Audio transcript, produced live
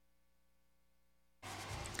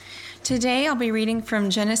Today I'll be reading from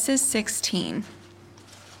Genesis 16.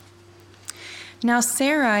 Now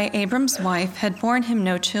Sarai, Abram's wife, had borne him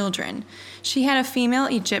no children. She had a female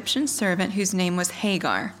Egyptian servant whose name was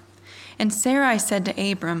Hagar. And Sarai said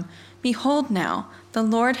to Abram, "Behold now, the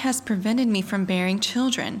Lord has prevented me from bearing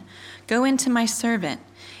children. Go in to my servant.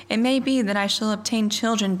 It may be that I shall obtain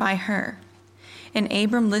children by her." And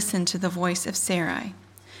Abram listened to the voice of Sarai.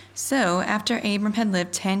 So, after Abram had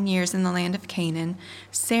lived 10 years in the land of Canaan,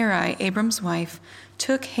 Sarai, Abram's wife,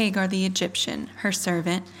 took Hagar the Egyptian, her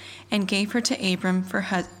servant, and gave her to Abram for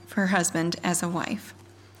her husband as a wife.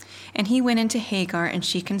 And he went into Hagar, and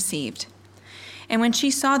she conceived. And when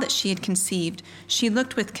she saw that she had conceived, she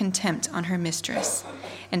looked with contempt on her mistress.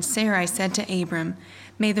 And Sarai said to Abram,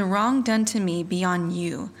 "May the wrong done to me be on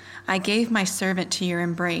you. I gave my servant to your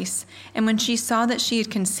embrace, and when she saw that she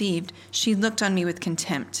had conceived, she looked on me with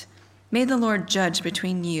contempt. May the Lord judge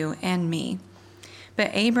between you and me."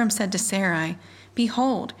 But Abram said to Sarai,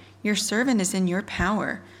 "Behold, your servant is in your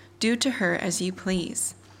power. Do to her as you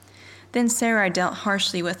please." Then Sarai dealt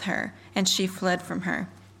harshly with her, and she fled from her.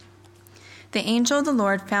 The angel of the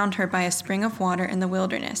Lord found her by a spring of water in the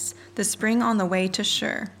wilderness, the spring on the way to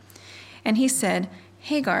Shur. And he said,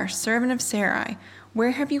 "Hagar, servant of Sarai,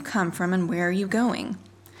 where have you come from and where are you going?"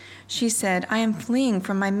 She said, "I am fleeing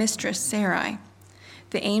from my mistress Sarai."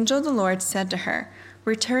 The angel of the Lord said to her,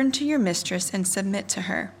 "Return to your mistress and submit to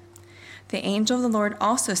her." The angel of the Lord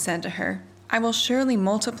also said to her, "I will surely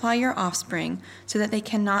multiply your offspring so that they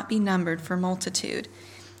cannot be numbered for multitude."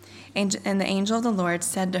 And the angel of the Lord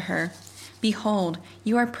said to her, "Behold,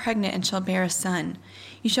 you are pregnant and shall bear a son.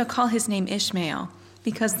 You shall call his name Ishmael,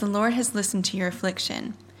 because the Lord has listened to your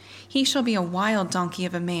affliction. He shall be a wild donkey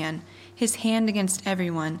of a man, his hand against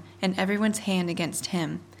everyone, and everyone's hand against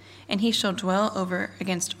him. And he shall dwell over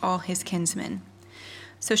against all his kinsmen."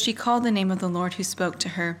 So she called the name of the Lord who spoke to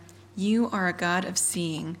her, "You are a God of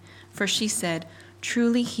seeing." For she said,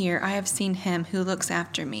 "Truly here I have seen him who looks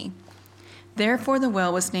after me." Therefore the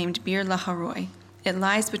well was named Beer Laharoi. It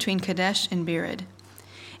lies between Kadesh and Bered.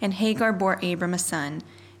 And Hagar bore Abram a son,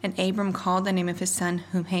 and Abram called the name of his son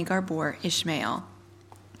whom Hagar bore Ishmael.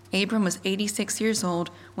 Abram was 86 years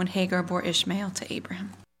old when Hagar bore Ishmael to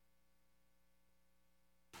Abraham.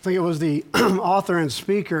 I think it was the author and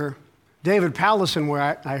speaker, David Powlison,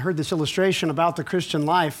 where I heard this illustration about the Christian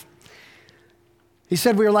life. He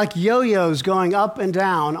said we are like yo-yos going up and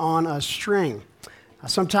down on a string,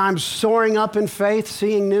 sometimes soaring up in faith,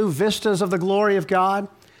 seeing new vistas of the glory of God,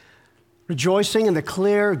 rejoicing in the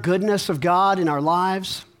clear goodness of God in our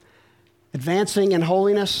lives, advancing in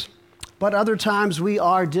holiness, but other times we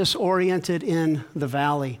are disoriented in the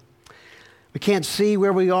valley. We can't see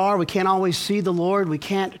where we are. We can't always see the Lord. We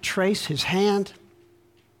can't trace his hand.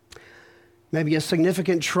 Maybe a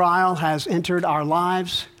significant trial has entered our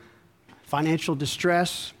lives, financial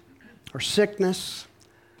distress or sickness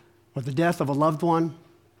or the death of a loved one,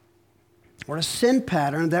 or a sin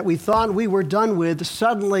pattern that we thought we were done with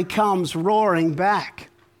suddenly comes roaring back.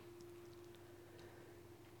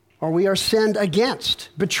 Or we are sinned against,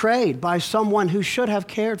 betrayed by someone who should have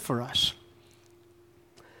cared for us.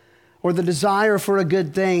 Or the desire for a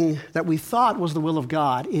good thing that we thought was the will of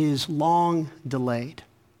God is long delayed.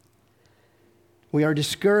 We are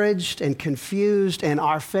discouraged and confused, and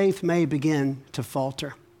our faith may begin to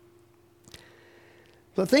falter.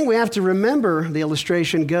 The thing we have to remember, the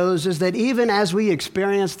illustration goes, is that even as we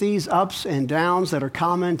experience these ups and downs that are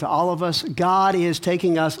common to all of us, God is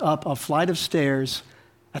taking us up a flight of stairs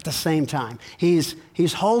at the same time. He's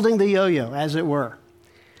holding the yo-yo, as it were.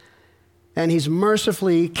 And he's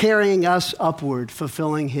mercifully carrying us upward,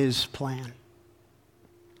 fulfilling his plan.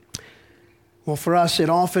 Well, for us, it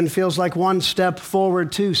often feels like one step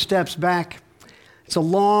forward, two steps back. It's a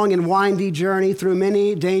long and windy journey through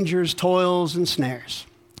many dangers, toils, and snares.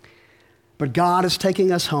 But God is taking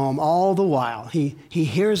us home all the while. He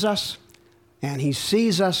hears us, and he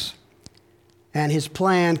sees us, and his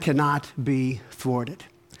plan cannot be thwarted.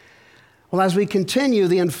 Well, as we continue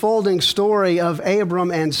the unfolding story of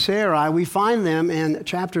Abram and Sarai, we find them in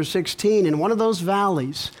chapter 16 in one of those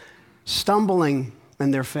valleys, stumbling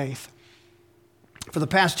in their faith. For the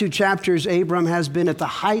past 2 chapters, Abram has been at the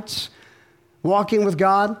heights, walking with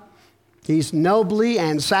God. He's nobly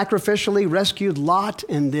and sacrificially rescued Lot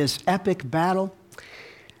in this epic battle.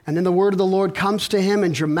 And then the word of the Lord comes to him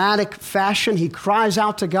in dramatic fashion. He cries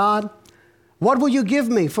out to God, "What will you give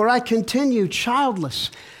me? For I continue childless.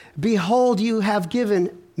 Behold, you have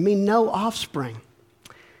given me no offspring."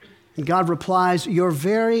 And God replies, "Your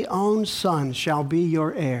very own son shall be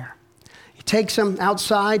your heir." He takes him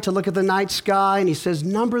outside to look at the night sky, and he says,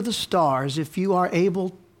 "Number the stars if you are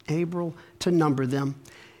able to number them."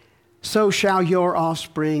 so shall your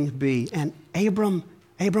offspring be. And Abram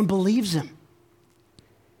believes him.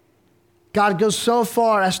 God goes so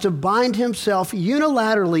far as to bind himself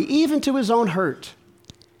unilaterally, even to his own hurt,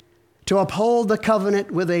 to uphold the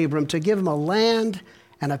covenant with Abram, to give him a land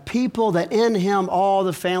and a people that in him all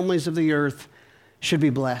the families of the earth should be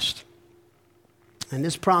blessed. And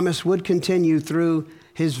this promise would continue through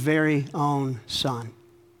his very own son.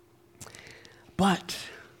 But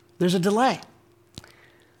there's a delay.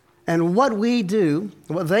 And what they do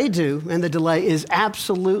in the delay is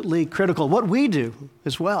absolutely critical. What we do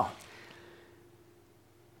as well.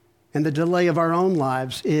 And the delay of our own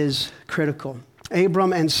lives is critical.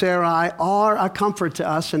 Abram and Sarai are a comfort to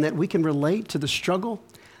us in that we can relate to the struggle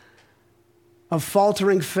of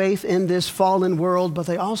faltering faith in this fallen world, but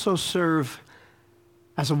they also serve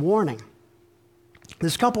as a warning.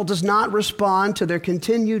 This couple does not respond to their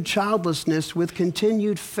continued childlessness with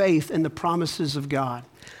continued faith in the promises of God.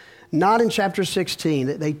 Not in chapter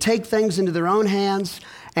 16. They take things into their own hands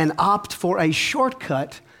and opt for a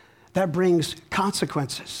shortcut that brings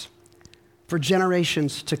consequences for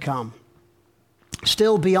generations to come.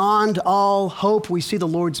 Still, beyond all hope, we see the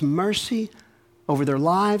Lord's mercy over their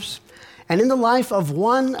lives and in the life of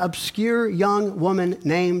one obscure young woman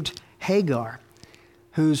named Hagar,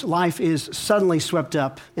 whose life is suddenly swept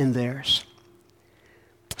up in theirs.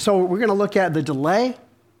 So we're going to look at the delay,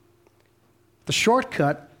 the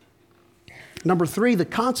shortcut, number 3, the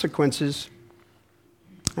consequences,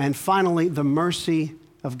 and finally, the mercy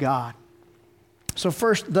of God. So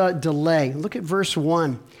first, the delay. Look at verse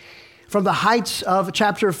 1. From the heights of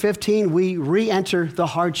chapter 15, we re-enter the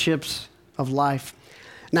hardships of life.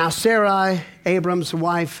 Now Sarai, Abram's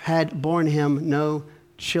wife, had borne him no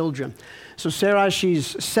children. So Sarai,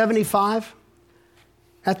 she's 75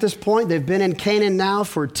 at this point. They've been in Canaan now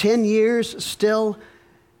for 10 years, still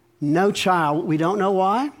no child. We don't know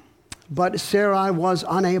why, but Sarai was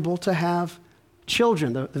unable to have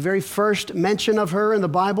children. The very first mention of her in the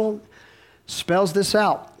Bible spells this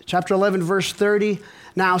out. Chapter 11, verse 30,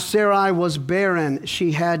 now Sarai was barren,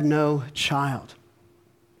 she had no child.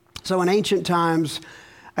 So in ancient times,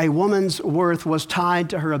 a woman's worth was tied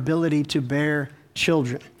to her ability to bear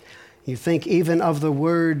children. You think even of the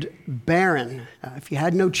word barren. If you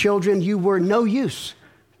had no children, you were no use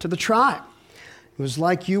to the tribe. It was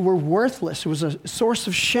like you were worthless. It was a source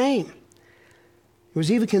of shame. It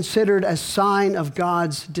was even considered a sign of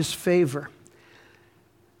God's disfavor.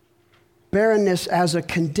 Barrenness as a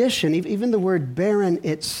condition, even the word barren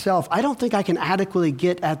itself, I don't think I can adequately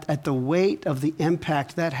get at the weight of the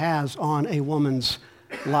impact that has on a woman's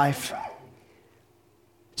life.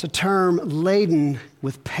 It's a term laden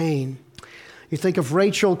with pain. You think of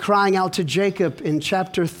Rachel crying out to Jacob in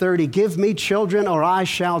chapter 30, "Give me children or I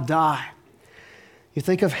shall die." You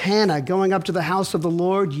think of Hannah going up to the house of the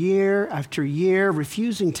Lord year after year,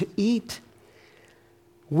 refusing to eat,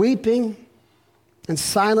 weeping, and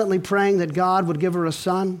silently praying that God would give her a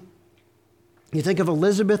son. You think of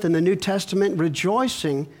Elizabeth in the New Testament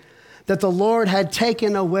rejoicing that the Lord had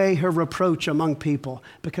taken away her reproach among people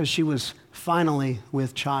because she was finally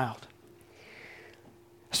with child.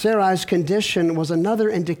 Sarai's condition was another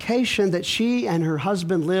indication that she and her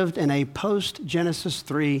husband lived in a post-Genesis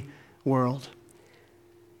 3 world.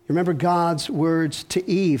 Remember God's words to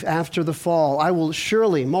Eve after the fall, "I will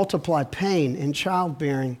surely multiply pain in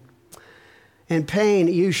childbearing. In pain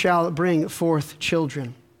you shall bring forth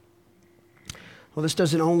children." Well, this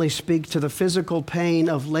doesn't only speak to the physical pain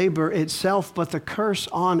of labor itself, but the curse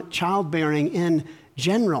on childbearing in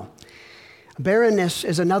general. Barrenness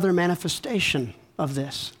is another manifestation of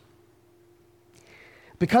this.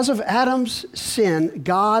 Because of Adam's sin,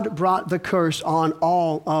 God brought the curse on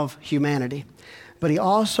all of humanity. But he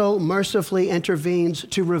also mercifully intervenes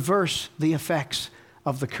to reverse the effects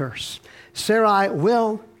of the curse. Sarai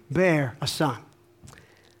will bear a son.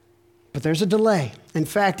 But there's a delay. In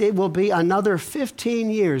fact, it will be another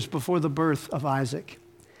 15 years before the birth of Isaac.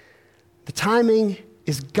 The timing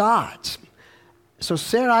is God's. So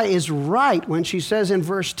Sarai is right when she says in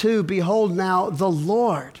verse 2, "Behold now, the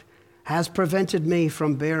Lord has prevented me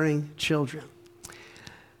from bearing children."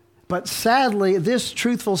 But sadly, this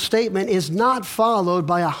truthful statement is not followed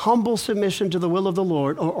by a humble submission to the will of the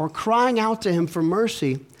Lord or crying out to him for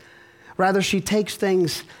mercy. Rather, she takes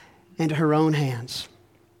things into her own hands.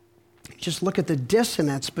 Just look at the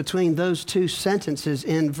dissonance between those two sentences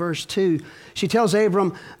in verse 2. She tells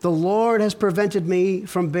Abram, "The Lord has prevented me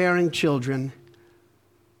from bearing children.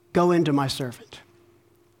 Go into my servant."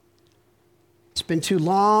 It's been too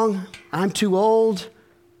long. I'm too old.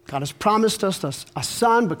 God has promised us a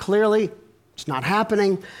son, but clearly it's not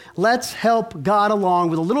happening. Let's help God along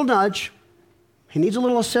with a little nudge He needs a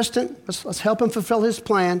little assistant. Let's help him fulfill his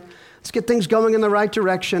plan. Let's get things going in the right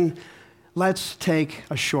direction. Let's take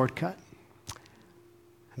a shortcut.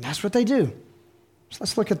 And that's what they do. So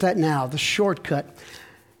let's look at that now, the shortcut.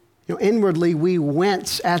 Inwardly, we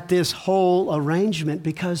wince at this whole arrangement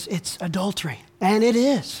because it's adultery, and it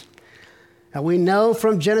is. Now, we know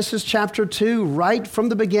from Genesis chapter 2, right from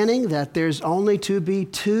the beginning, that there's only to be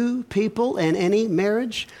two people in any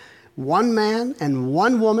marriage, one man and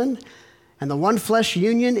one woman, and the one flesh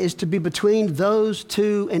union is to be between those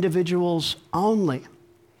two individuals only.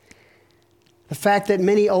 The fact that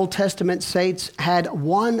many Old Testament saints had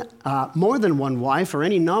more than one wife or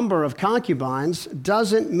any number of concubines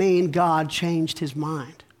doesn't mean God changed his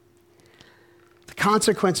mind. The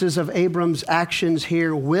consequences of Abram's actions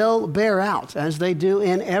here will bear out, as they do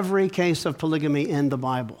in every case of polygamy in the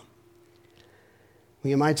Bible.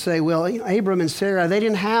 You might say, well, Abram and Sarah, they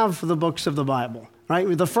didn't have the books of the Bible, right?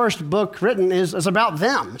 The first book written is about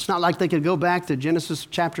them. It's not like they could go back to Genesis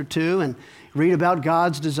chapter 2 and read about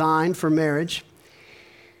God's design for marriage.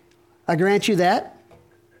 I grant you that.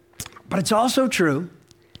 But it's also true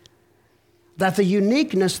that the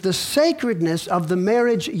uniqueness, the sacredness of the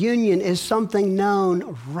marriage union is something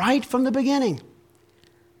known right from the beginning.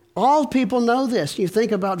 All people know this. You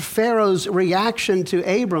think about Pharaoh's reaction to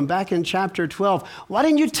Abram back in chapter 12. Why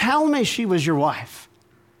didn't you tell me she was your wife?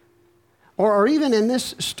 Or even in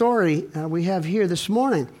this story we have here this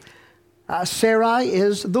morning, Sarai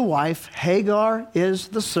is the wife, Hagar is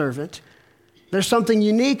the servant. There's something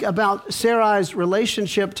unique about Sarai's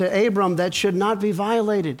relationship to Abram that should not be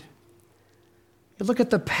violated. You look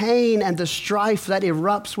at the pain and the strife that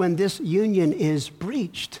erupts when this union is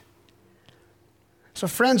breached. So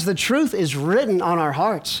friends, the truth is written on our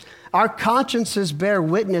hearts. Our consciences bear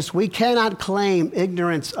witness. We cannot claim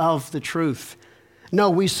ignorance of the truth. No,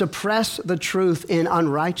 we suppress the truth in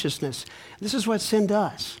unrighteousness. This is what sin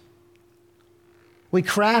does. We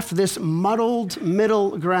craft this muddled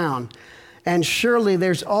middle ground, and surely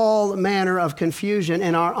there's all manner of confusion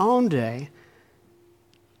in our own day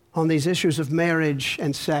on these issues of marriage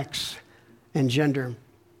and sex and gender.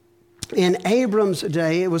 In Abram's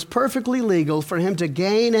day, it was perfectly legal for him to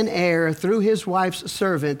gain an heir through his wife's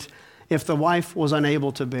servant if the wife was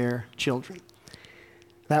unable to bear children.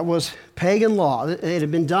 That was pagan law. It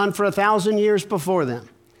had been done for 1,000 years before then.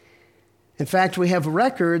 In fact, we have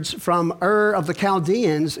records from Ur of the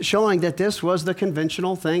Chaldeans showing that this was the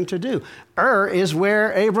conventional thing to do. Ur is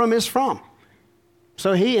where Abram is from.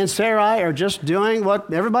 So he and Sarai are just doing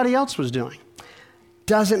what everybody else was doing.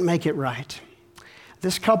 Doesn't make it right.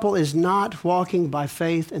 This couple is not walking by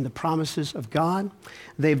faith in the promises of God.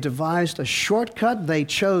 They've devised a shortcut. They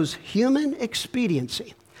chose human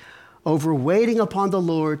expediency over waiting upon the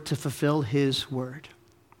Lord to fulfill his word.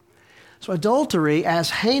 So adultery, as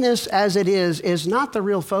heinous as it is not the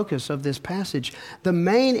real focus of this passage. The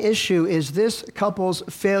main issue is this couple's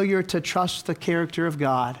failure to trust the character of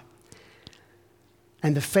God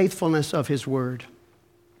and the faithfulness of his word.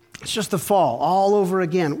 It's just the fall all over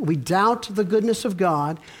again. We doubt the goodness of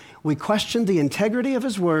God, we question the integrity of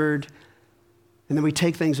his word, and then we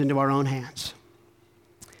take things into our own hands.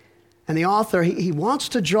 And the author, he wants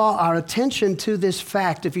to draw our attention to this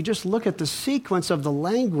fact. If you just look at the sequence of the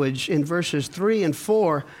language in verses 3 and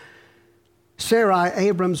 4, Sarai,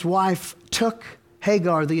 Abram's wife, took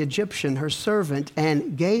Hagar the Egyptian, her servant,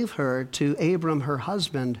 and gave her to Abram, her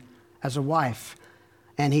husband, as a wife.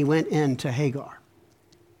 And he went in to Hagar.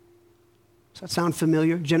 Does that sound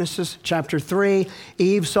familiar? Genesis chapter 3,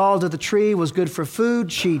 Eve saw that the tree was good for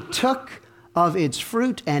food. She took of its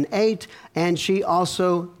fruit and ate, and she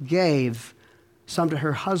also gave some to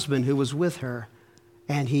her husband who was with her,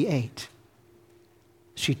 and he ate.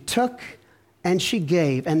 She took and she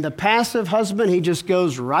gave. And the passive husband, he just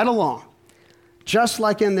goes right along. Just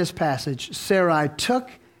like in this passage, Sarai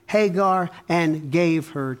took Hagar and gave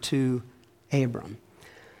her to Abram.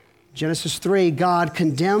 Genesis 3, God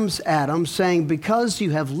condemns Adam, saying, because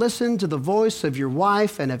you have listened to the voice of your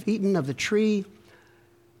wife and have eaten of the tree.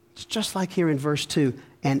 It's just like here in verse 2,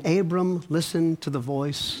 and Abram listened to the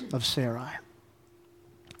voice of Sarai.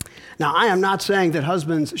 Now, I am not saying that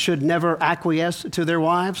husbands should never acquiesce to their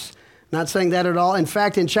wives. Not saying that at all. In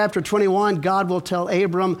fact, in chapter 21, God will tell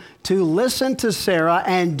Abram to listen to Sarah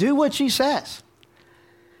and do what she says.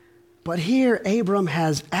 But here, Abram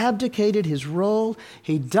has abdicated his role.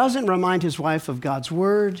 He doesn't remind his wife of God's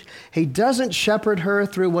word. He doesn't shepherd her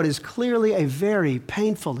through what is clearly a very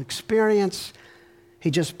painful experience. He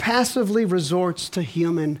just passively resorts to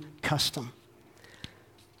human custom.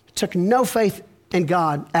 Took no faith in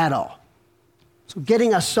God at all. So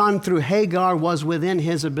getting a son through Hagar was within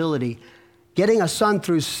his ability, getting a son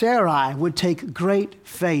through Sarai would take great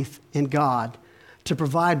faith in God to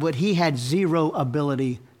provide what he had zero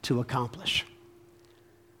ability to accomplish.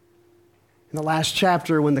 In the last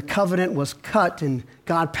chapter, when the covenant was cut and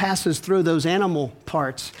God passes through those animal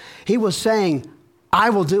parts, he was saying, I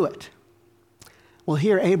will do it. Well,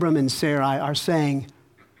 here Abram and Sarai are saying,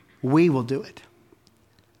 we will do it.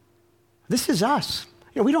 This is us.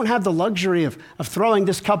 We don't have the luxury of throwing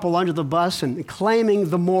this couple under the bus and claiming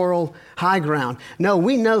the moral high ground. No,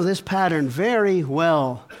 we know this pattern very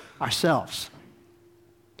well ourselves.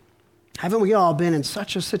 Haven't we all been in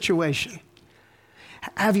such a situation?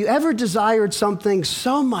 Have you ever desired something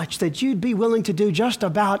so much that you'd be willing to do just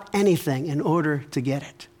about anything in order to get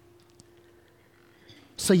it?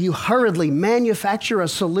 So you hurriedly manufacture a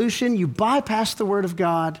solution, you bypass the Word of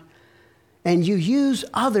God, and you use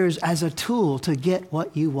others as a tool to get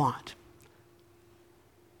what you want.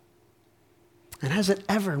 And has it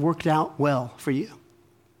ever worked out well for you?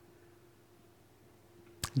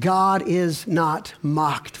 God is not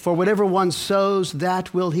mocked. For whatever one sows,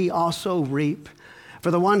 that will he also reap. For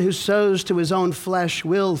the one who sows to his own flesh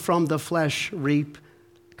will from the flesh reap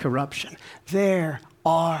corruption. There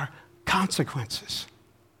are consequences.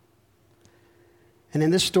 And in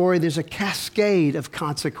this story, there's a cascade of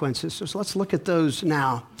consequences. So let's look at those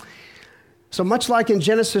now. So much like in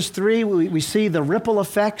Genesis 3, we see the ripple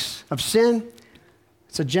effects of sin.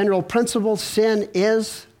 It's a general principle. Sin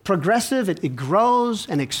is progressive. It grows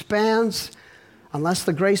and expands unless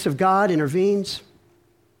the grace of God intervenes.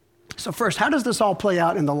 So first, how does this all play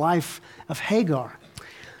out in the life of Hagar?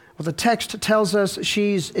 Well, the text tells us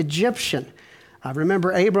she's Egyptian.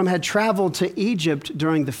 Remember, Abram had traveled to Egypt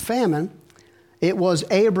during the famine. It was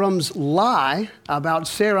Abram's lie about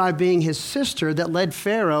Sarai being his sister that led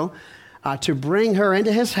Pharaoh to bring her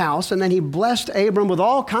into his house, and then he blessed Abram with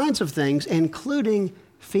all kinds of things, including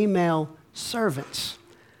female servants.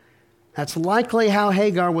 That's likely how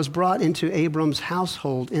Hagar was brought into Abram's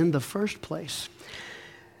household in the first place.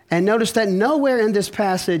 And notice that nowhere in this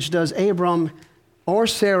passage does Abram or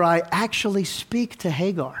Sarai actually speak to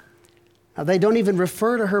Hagar. They don't even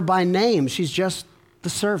refer to her by name. She's just the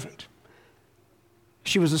servant.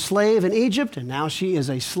 She was a slave in Egypt, and now she is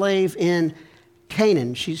a slave in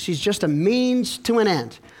Canaan. She's just a means to an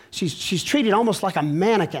end. She's treated almost like a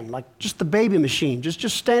mannequin, like just the baby machine.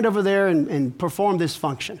 Just stand over there and perform this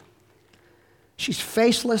function. She's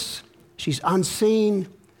faceless. She's unseen.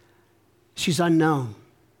 She's unknown.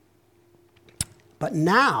 But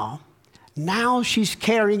now she's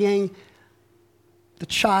carrying the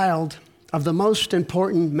child of the most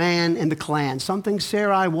important man in the clan, something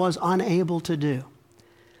Sarai was unable to do.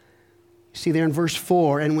 You see there in verse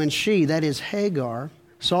 4, and when she, that is Hagar,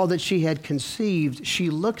 saw that she had conceived, she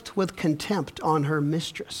looked with contempt on her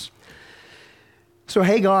mistress. So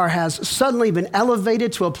Hagar has suddenly been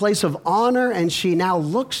elevated to a place of honor, and she now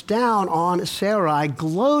looks down on Sarai,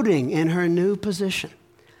 gloating in her new position.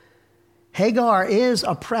 Hagar is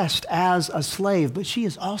oppressed as a slave, but she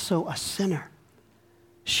is also a sinner.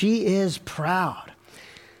 She is proud.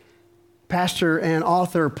 Pastor and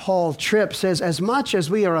author Paul Tripp says, as much as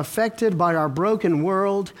we are affected by our broken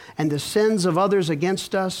world and the sins of others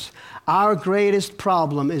against us, our greatest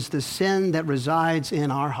problem is the sin that resides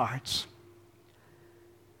in our hearts.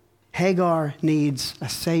 Hagar needs a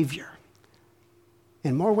savior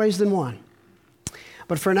in more ways than one.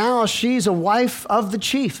 But for now, she's a wife of the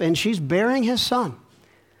chief, and she's bearing his son.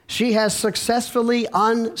 She has successfully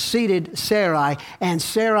unseated Sarai, and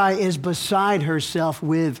Sarai is beside herself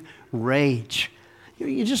with rage.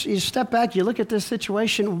 You step back, you look at this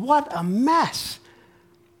situation, what a mess.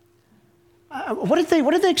 What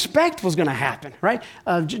did they expect was going to happen, right?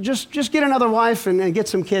 Just get another wife and get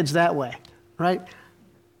some kids that way, right?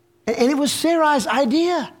 And it was Sarai's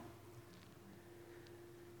idea.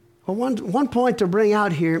 Well, one point to bring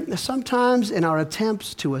out here, sometimes in our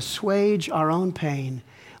attempts to assuage our own pain,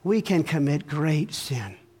 we can commit great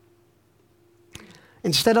sin.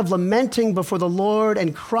 Instead of lamenting before the Lord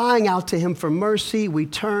and crying out to him for mercy, we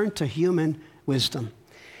turn to human wisdom.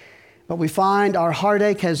 But we find our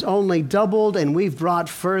heartache has only doubled, and we've brought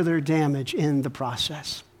further damage in the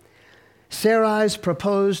process. Sarai's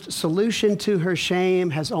proposed solution to her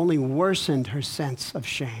shame has only worsened her sense of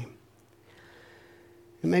shame.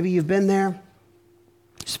 And maybe you've been there.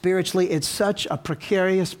 Spiritually, it's such a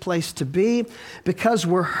precarious place to be. Because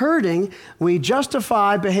we're hurting, we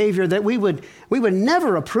justify behavior that we would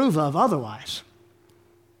never approve of otherwise.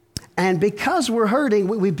 And because we're hurting,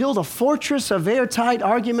 we build a fortress of airtight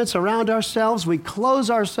arguments around ourselves. We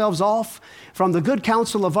close ourselves off from the good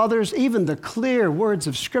counsel of others, even the clear words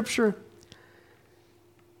of Scripture.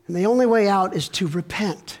 And the only way out is to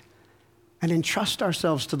repent and entrust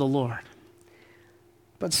ourselves to the Lord.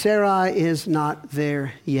 But Sarai is not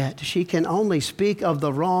there yet. She can only speak of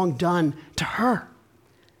the wrong done to her.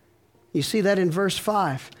 You see that in verse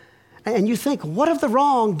 5. And you think, what of the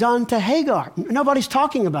wrong done to Hagar? Nobody's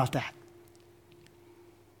talking about that.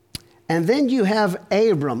 And then you have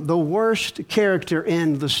Abram, the worst character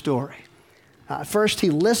in the story. First, he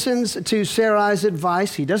listens to Sarai's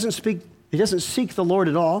advice. He doesn't seek the Lord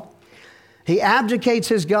at all. He abdicates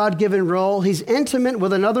his God-given role. He's intimate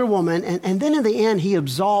with another woman. And then in the end, he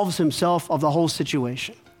absolves himself of the whole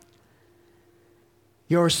situation.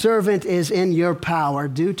 Your servant is in your power.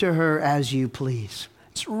 Do to her as you please.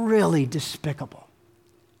 It's really despicable.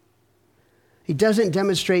 He doesn't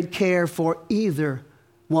demonstrate care for either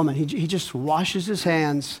woman. He just washes his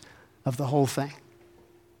hands of the whole thing.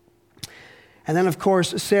 And then, of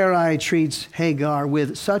course, Sarai treats Hagar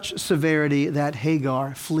with such severity that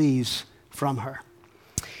Hagar flees from her.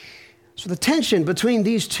 So the tension between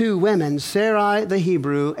these two women, Sarai the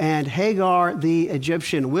Hebrew and Hagar the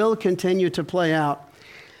Egyptian, will continue to play out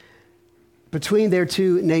between their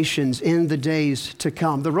two nations in the days to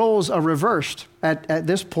come. The roles are reversed at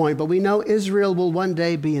this point, but we know Israel will one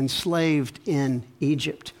day be enslaved in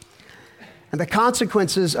Egypt. And the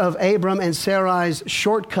consequences of Abram and Sarai's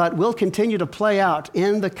shortcut will continue to play out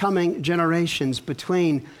in the coming generations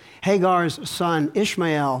between Hagar's son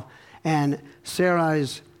Ishmael and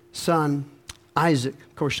Sarai's son Isaac.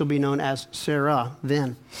 Of course, she'll be known as Sarah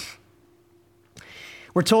then.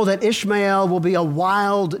 We're told that Ishmael will be a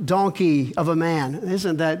wild donkey of a man.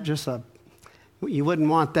 Isn't that just you wouldn't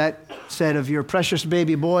want that said of your precious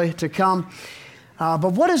baby boy to come.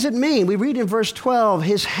 But what does it mean? We read in verse 12,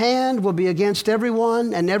 his hand will be against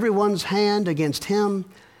everyone, and everyone's hand against him,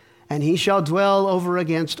 and he shall dwell over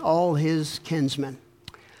against all his kinsmen.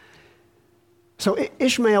 So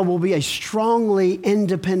Ishmael will be a strongly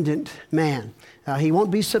independent man. He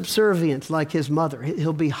won't be subservient like his mother.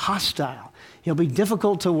 He'll be hostile. He'll be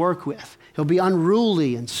difficult to work with. He'll be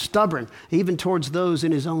unruly and stubborn, even towards those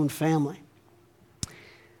in his own family.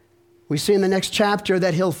 We see in the next chapter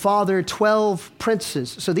that he'll father 12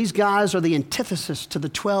 princes. So these guys are the antithesis to the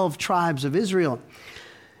 12 tribes of Israel.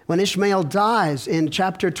 When Ishmael dies in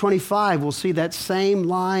chapter 25, we'll see that same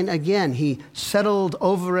line again. He settled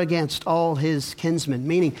over against all his kinsmen,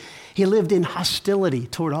 meaning he lived in hostility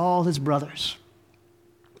toward all his brothers.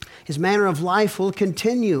 His manner of life will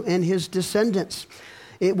continue in his descendants.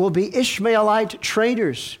 It will be Ishmaelite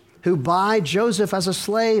traders who buy Joseph as a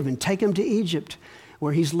slave and take him to Egypt,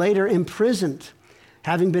 where he's later imprisoned,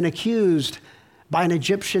 having been accused by an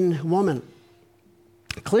Egyptian woman.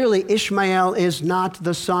 Clearly, Ishmael is not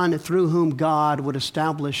the son through whom God would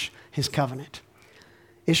establish his covenant.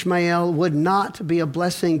 Ishmael would not be a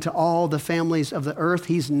blessing to all the families of the earth.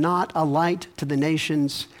 He's not a light to the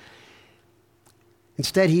nations.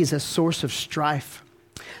 Instead, he's a source of strife.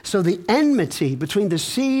 So the enmity between the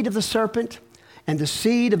seed of the serpent and the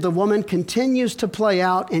seed of the woman continues to play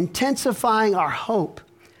out, intensifying our hope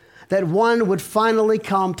that one would finally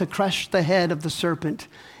come to crush the head of the serpent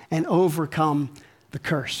and overcome the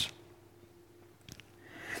curse.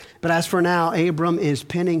 But as for now, Abram is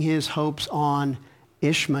pinning his hopes on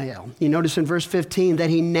Ishmael. You notice in verse 15 that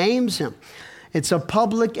he names him. It's a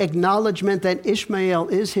public acknowledgement that Ishmael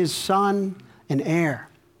is his son and heir.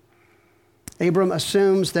 Abram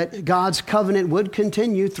assumes that God's covenant would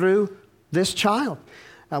continue through this child,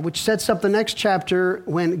 which sets up the next chapter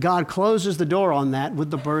when God closes the door on that with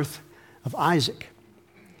the birth of Isaac.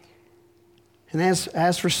 And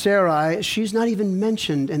as for Sarai, she's not even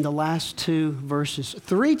mentioned in the last two verses.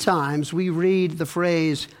 3 times we read the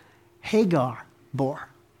phrase, Hagar bore.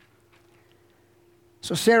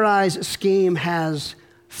 So Sarai's scheme has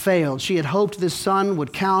failed. She had hoped this son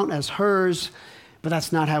would count as hers, but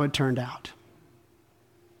that's not how it turned out.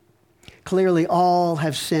 Clearly, all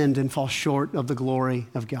have sinned and fall short of the glory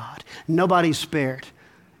of God. Nobody's spared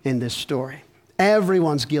in this story.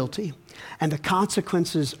 Everyone's guilty, and the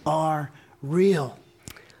consequences are real.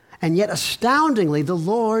 And yet, astoundingly, the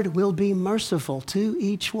Lord will be merciful to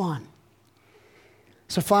each one.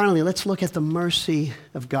 So finally, let's look at the mercy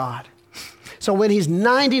of God. So when he's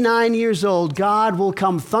 99 years old, God will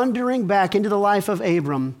come thundering back into the life of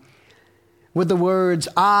Abram with the words,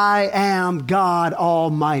 I am God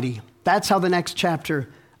Almighty. That's how the next chapter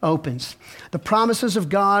opens. The promises of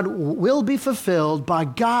God will be fulfilled by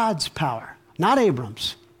God's power, not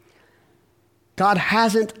Abram's. God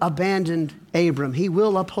hasn't abandoned Abram. He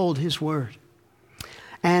will uphold his word.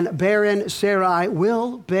 And barren Sarai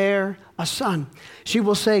will bear a son. She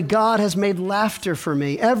will say, God has made laughter for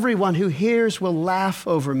me. Everyone who hears will laugh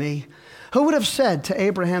over me. Who would have said to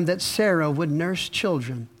Abraham that Sarah would nurse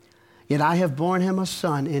children? yet I have borne him a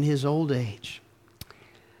son in his old age.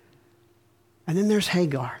 And then there's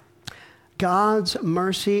Hagar. God's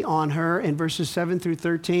mercy on her in verses 7 through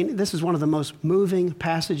 13. This is one of the most moving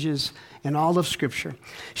passages in all of Scripture.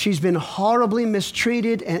 She's been horribly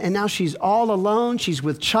mistreated, and now she's all alone. She's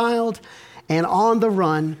with child and on the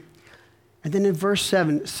run. And then in verse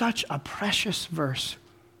 7, such a precious verse.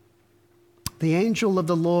 The angel of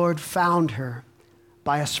the Lord found her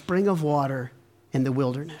by a spring of water in the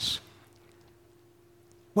wilderness.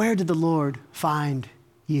 Where did the Lord find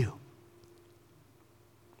you?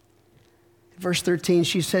 Verse 13,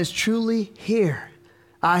 she says, truly here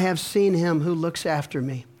I have seen him who looks after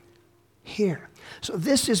me. Here. So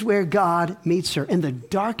this is where God meets her in the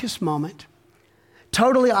darkest moment,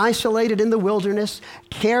 totally isolated in the wilderness,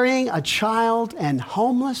 carrying a child and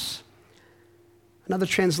homeless. Another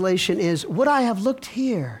translation is, would I have looked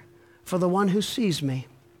here for the one who sees me?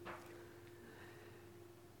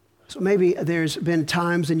 So maybe there's been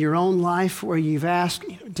times in your own life where you've asked,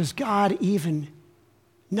 does God even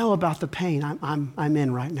know about the pain I'm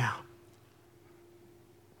in right now?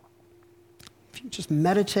 If you just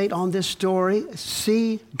meditate on this story,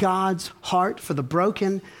 see God's heart for the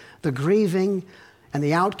broken, the grieving, and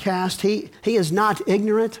the outcast. He is not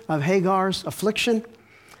ignorant of Hagar's affliction.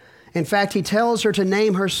 In fact, he tells her to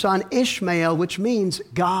name her son Ishmael, which means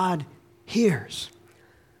God hears.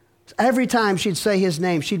 Every time she'd say his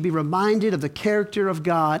name, she'd be reminded of the character of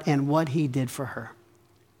God and what he did for her.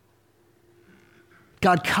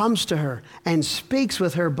 God comes to her and speaks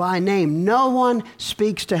with her by name. No one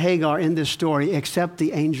speaks to Hagar in this story except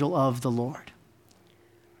the angel of the Lord.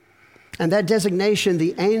 And that designation,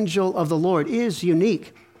 the angel of the Lord, is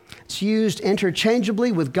unique. It's used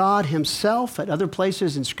interchangeably with God himself. At other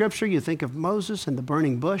places in Scripture, you think of Moses and the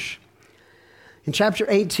burning bush. In chapter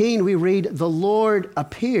 18, we read, the Lord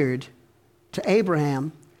appeared to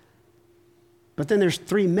Abraham, but then there's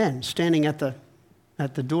 3 men standing at the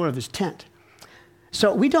door of his tent.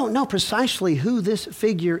 So we don't know precisely who this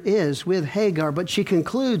figure is with Hagar, but she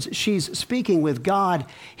concludes she's speaking with God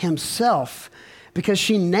himself because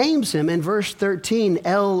she names him in verse 13,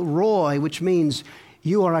 El Roi, which means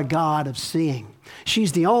you are a God of seeing.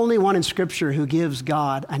 She's the only one in Scripture who gives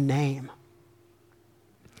God a name.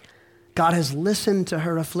 God has listened to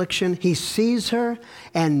her affliction. He sees her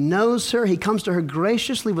and knows her. He comes to her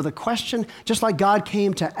graciously with a question, just like God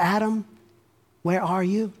came to Adam, where are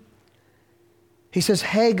you? He says,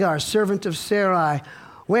 Hagar, servant of Sarai,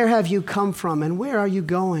 where have you come from and where are you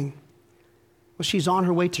going? Well, she's on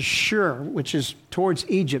her way to Shur, which is towards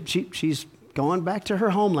Egypt. She's going back to her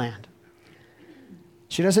homeland.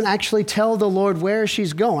 She doesn't actually tell the Lord where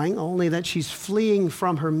she's going, only that she's fleeing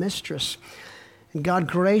from her mistress. And God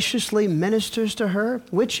graciously ministers to her,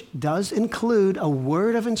 which does include a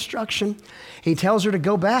word of instruction. He tells her to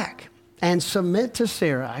go back and submit to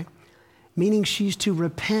Sarai, meaning she's to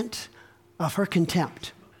repent of her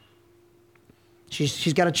contempt.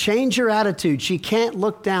 She's got to change her attitude. She can't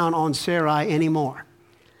look down on Sarai anymore.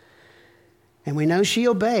 And we know she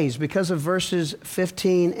obeys because of verses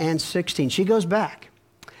 15 and 16. She goes back,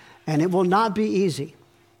 and it will not be easy.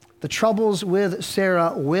 The troubles with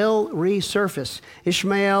Sarah will resurface.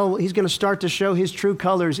 Ishmael, he's going to start to show his true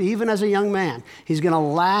colors even as a young man. He's going to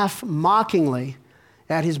laugh mockingly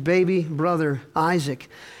at his baby brother Isaac,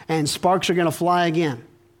 and sparks are going to fly again.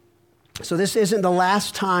 So this isn't the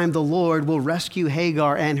last time the Lord will rescue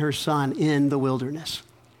Hagar and her son in the wilderness.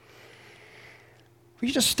 If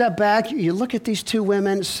you just step back, you look at these 2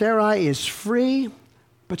 women. Sarai is free,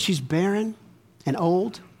 but she's barren and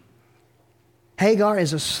old. Hagar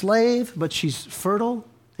is a slave, but she's fertile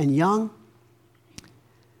and young.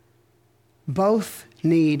 Both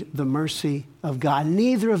need the mercy of God.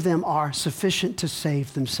 Neither of them are sufficient to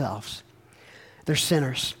save themselves. They're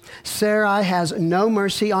sinners. Sarai has no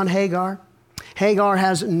mercy on Hagar. Hagar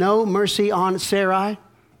has no mercy on Sarai.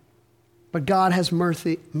 But God has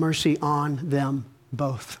mercy on them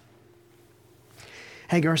both.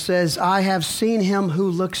 Hagar says, I have seen him who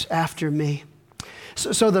looks after me.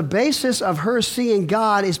 So the basis of her seeing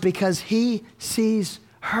God is because he sees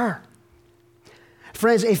her.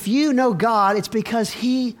 Friends, if you know God, it's because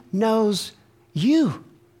he knows you.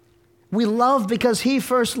 We love because he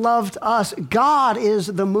first loved us. God is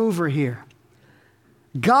the mover here.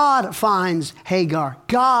 God finds Hagar.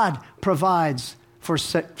 God provides for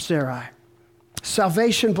Sarai.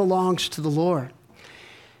 Salvation belongs to the Lord.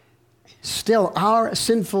 Still, our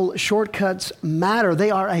sinful shortcuts matter.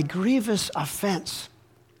 They are a grievous offense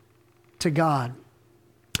to God.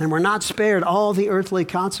 And we're not spared all the earthly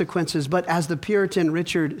consequences, but as the Puritan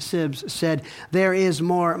Richard Sibbes said, there is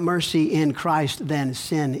more mercy in Christ than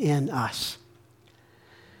sin in us.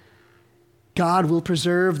 God will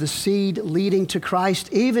preserve the seed leading to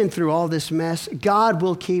Christ even through all this mess. God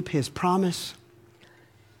will keep his promise.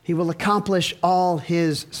 He will accomplish all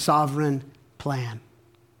his sovereign plan.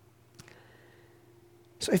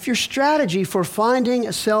 So if your strategy for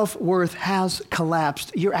finding self-worth has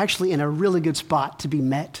collapsed, you're actually in a really good spot to be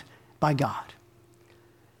met by God.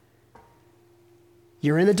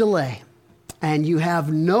 You're in a delay, and you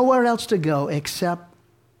have nowhere else to go except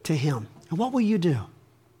to him. And what will you do?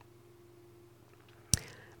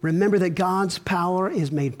 Remember that God's power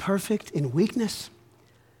is made perfect in weakness.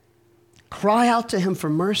 Cry out to him for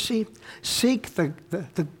mercy. Seek the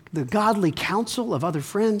godly counsel of other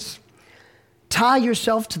friends. Tie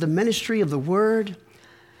yourself to the ministry of the word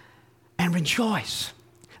and rejoice.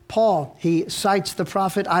 Paul, he cites the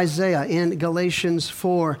prophet Isaiah in Galatians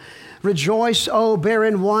 4. Rejoice, O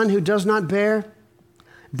barren one who does not bear.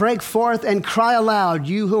 Break forth and cry aloud,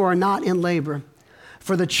 you who are not in labor.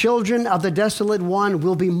 For the children of the desolate one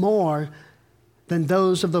will be more than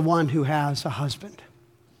those of the one who has a husband.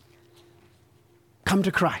 Come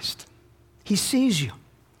to Christ. He sees you.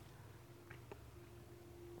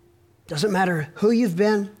 Doesn't matter who you've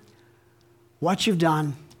been, what you've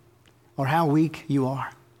done, or how weak you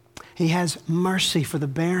are. He has mercy for the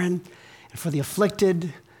barren and for the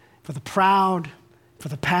afflicted, for the proud, for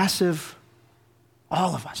the passive,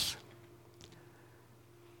 all of us.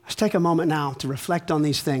 Let's take a moment now to reflect on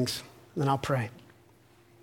these things, and then I'll pray.